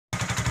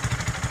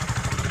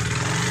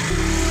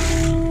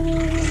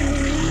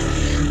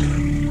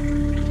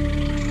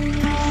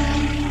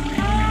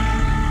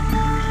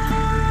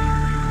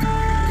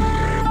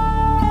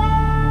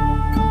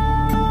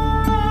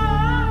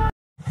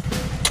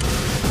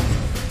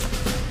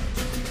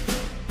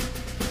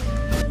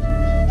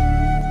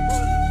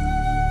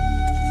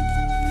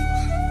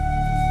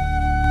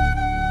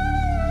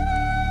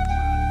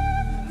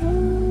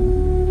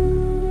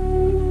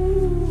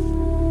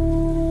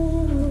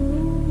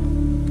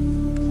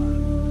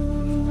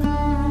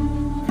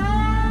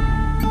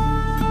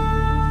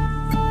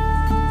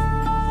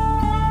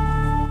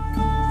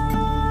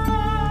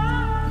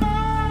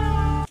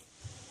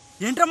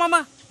ఏంద్రా మామ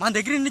మన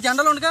దగ్గర ఇన్ని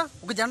జెండాలు ఉండగా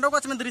ఒక జెండా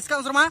కోసం ఇంత రిస్క్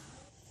అవసరమా?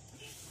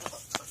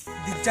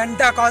 ఇది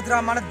జెండా కాదురా,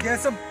 మన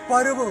దేశం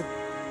పరువు.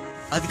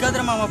 అది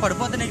కాదురా మామ,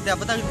 పడిపోతే నీకు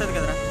దెబ్బ తగులుతుంది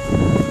కదరా.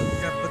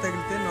 దెబ్బ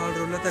తగిలితే 4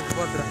 రోజుల్లో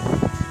తగ్గిపోద్దురా.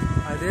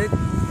 అదే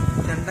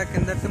జెండా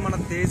కిందటి మన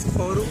దేశ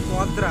పౌరు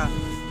పోద్దురా.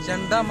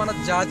 జెండా మన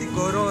జాతి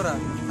గౌరవరా,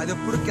 అది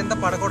ఎప్పుడు కింద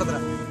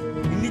పడకూడదురా.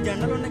 ఇన్ని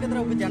జెండాలు ఉన్నాయి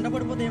కదరా, ఒక జెండా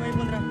పడిపోతే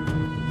ఏమైపోతుందిరా?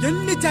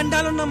 ఎన్ని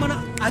జెండాలున్నా మన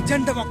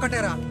అజెండా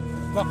ఒక్కటేరా,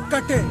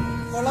 ఒక్కటే.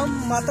 కులం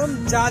మతం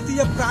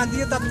జాతీయ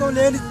ప్రాంతీయ తత్వం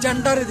లేని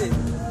జెండా ఇది,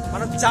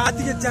 మన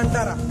జాతీయ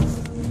జెండారా.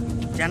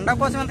 జెండా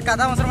కోసం ఇంత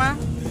కథ అవసరమా?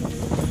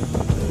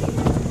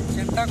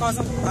 జెండా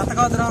కోసం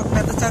బ్రతకవద్దురా,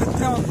 పెద్ద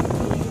చరిత్ర ఉంది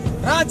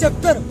రా,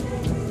 చెప్తారు.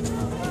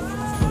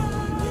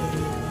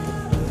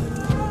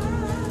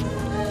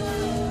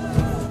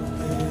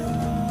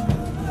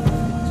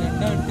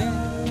 జెండా అంటే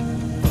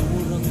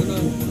 3 రంగులు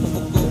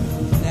ముక్కు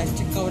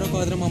ప్లాస్టిక్ కవర్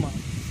కాదురా మామ.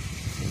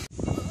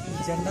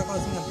 జెండా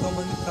కోసం ఎంతో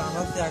మంది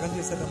ప్రాణాలు త్యాగం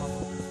చేశారు మామ.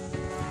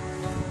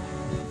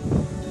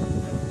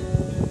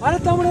 అరే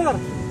తమ్ముడు గారు,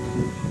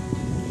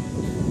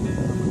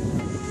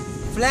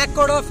 ఫ్లాగ్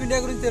కోడ్ ఆఫ్ ఇండియా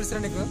గురించి తెలుసురా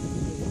నీకు?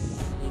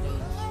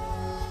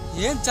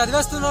 ఏం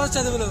చదివేస్తున్నారో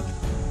చదువులు,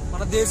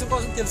 మన దేశం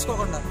కోసం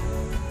తెలుసుకోకుండా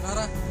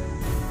రారా.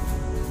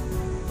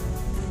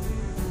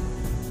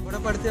 కూడా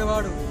పడితే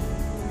వాడు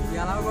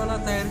ఎలాగోలా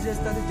తయారు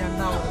చేస్తే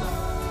జెండా అవ్వదు.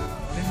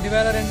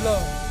 2002లో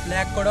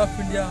ఫ్లాగ్ కోడ్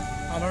ఆఫ్ ఇండియా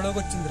అమలులోకి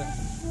వచ్చిందిరా.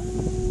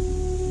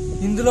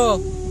 ఇందులో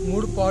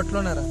 3 పార్ట్లు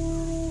ఉన్నారా.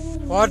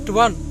 పార్ట్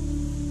 1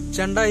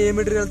 జెండా ఏ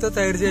మెటీరియల్తో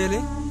తయారు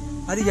చేయాలి,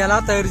 అది ఎలా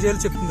తయారు చేయాలి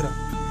చెప్తుందిరా.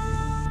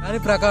 దాని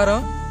ప్రకారం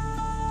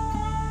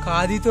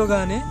ఖాదీతో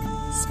గాని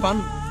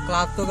స్పన్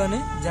క్లాత్ తో గాని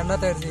జెండా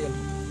తయారు చేయాలి.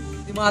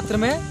 ఇది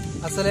మాత్రమే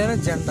అసలైన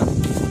జెండా.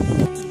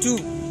 2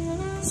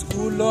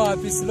 స్కూల్లో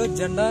ఆఫీసులో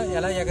జెండా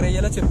ఎలా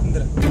ఎగరేయాలో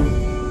చెప్తుందిరా.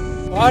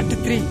 Part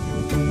 3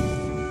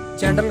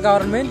 central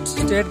government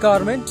state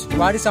government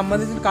వాటికి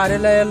సంబంధించిన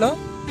కార్యాలయాల్లో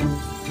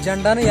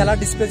జెండాను ఎలా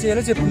డిస్ప్లే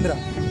చేయాలో చెప్తుందిరా.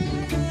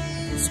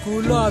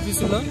 స్కూల్లో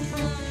ఆఫీసుల్లో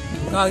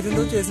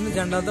కాగితంతో చేసిన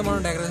జెండాలతో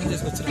మనం డెకరేషన్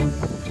చేసుకొచ్చాం,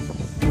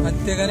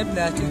 అంతేగాని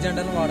ప్లాస్టిక్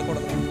జెండాను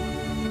వాడకూడదు.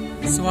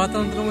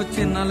 స్వాతంత్రం వచ్చి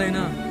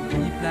ఎన్నాళ్ళైనా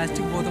ఈ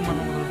ప్లాస్టిక్ పోతం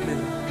మనం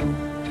వదలట్లేదు.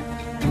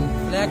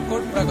 ఫ్లాగ్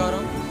కోడ్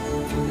ప్రకారం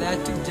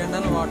ప్లాస్టిక్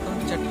జెండాను వాడటం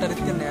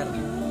చట్టరీత్యా నేరం.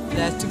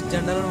 ప్లాస్టిక్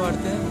జెండాలను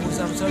వాడితే 3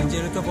 సంవత్సరాలు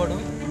జైలుతో పాటు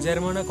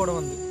జరిమానా కూడా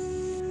ఉంది.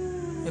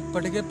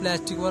 ఇప్పటికే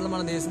ప్లాస్టిక్ వల్ల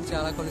మన దేశం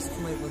చాలా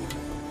కలుషితం అయిపోయింది.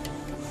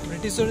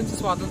 బ్రిటిష్ నుంచి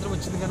స్వాతంత్రం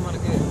వచ్చింది కానీ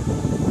మనకి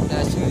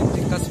ప్లాస్టిక్ నుంచి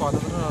ఇంకా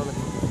స్వాతంత్రం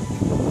రాలేదు.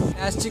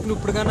 ప్లాస్టిక్ను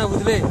ఇప్పుడుకన్నా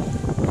వదిలే.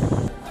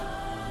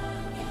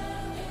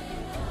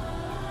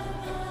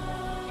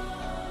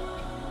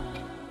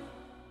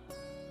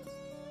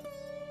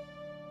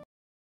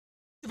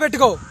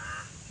 పెట్టుకో,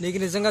 నీకు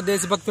నిజంగా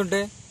దేశభక్తి ఉంటే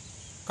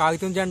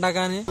కాగితం జెండా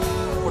కానీ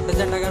పుట్ట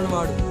జెండా కానీ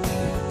వాడు.